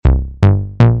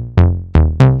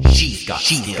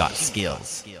She's got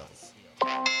skills.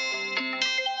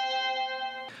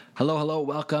 Hello.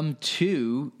 Welcome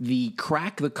to the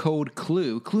Crack the Code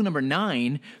clue number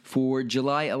 9 for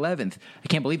July 11th. I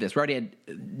can't believe this. We're already at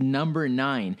number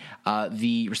 9.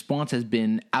 The response has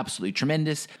been absolutely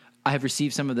tremendous. I have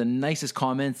received some of the nicest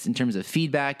comments in terms of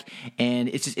feedback, and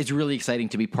it's really exciting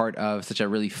to be part of such a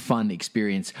really fun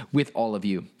experience with all of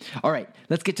you. All right,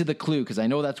 let's get to the clue because I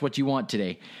know that's what you want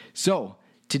today. So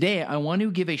today I want to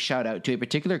give a shout out to a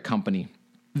particular company.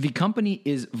 The company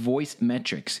is Voice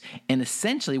Metrics, and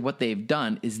essentially what they've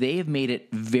done is they have made it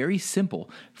very simple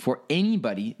for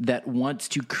anybody that wants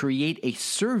to create a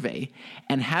survey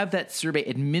and have that survey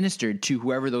administered to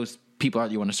whoever those people are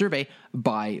that you want to survey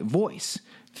by voice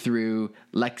through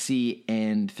Lexi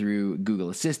and through Google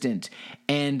Assistant.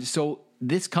 And so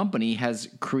this company has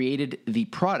created the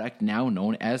product now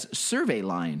known as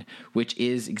SurveyLine, which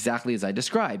is exactly as I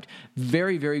described.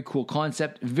 Very, very cool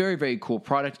concept. Very, very cool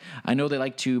product. I know they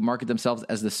like to market themselves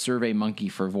as the Survey Monkey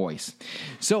for voice.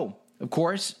 So, of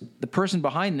course, the person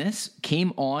behind this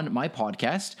came on my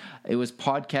podcast. It was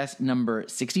podcast number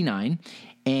 69,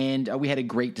 and we had a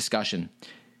great discussion.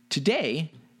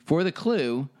 Today, for the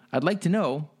clue, I'd like to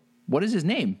know, what is his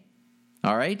name?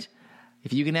 All right?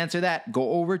 If you can answer that,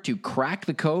 go over to Crack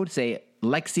the Code, say,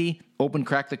 Lexi, open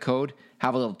Crack the Code,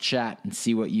 have a little chat and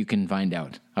see what you can find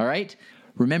out. All right?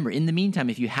 Remember, in the meantime,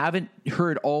 if you haven't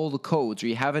heard all the codes or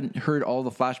you haven't heard all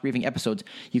the Flash Briefing episodes,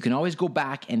 you can always go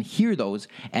back and hear those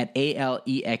at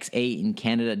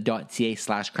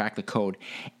alexaincanada.ca/crackthecode.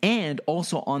 And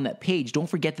also on that page, don't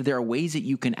forget that there are ways that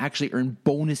you can actually earn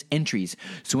bonus entries.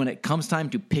 So when it comes time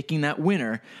to picking that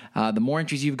winner, the more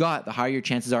entries you've got, the higher your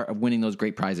chances are of winning those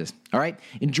great prizes. All right?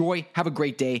 Enjoy. Have a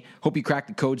great day. Hope you crack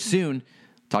the code soon.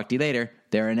 Talk to you later.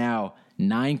 There are now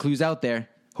 9 clues out there.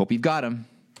 Hope you've got them.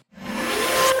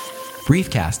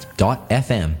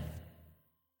 Briefcast.fm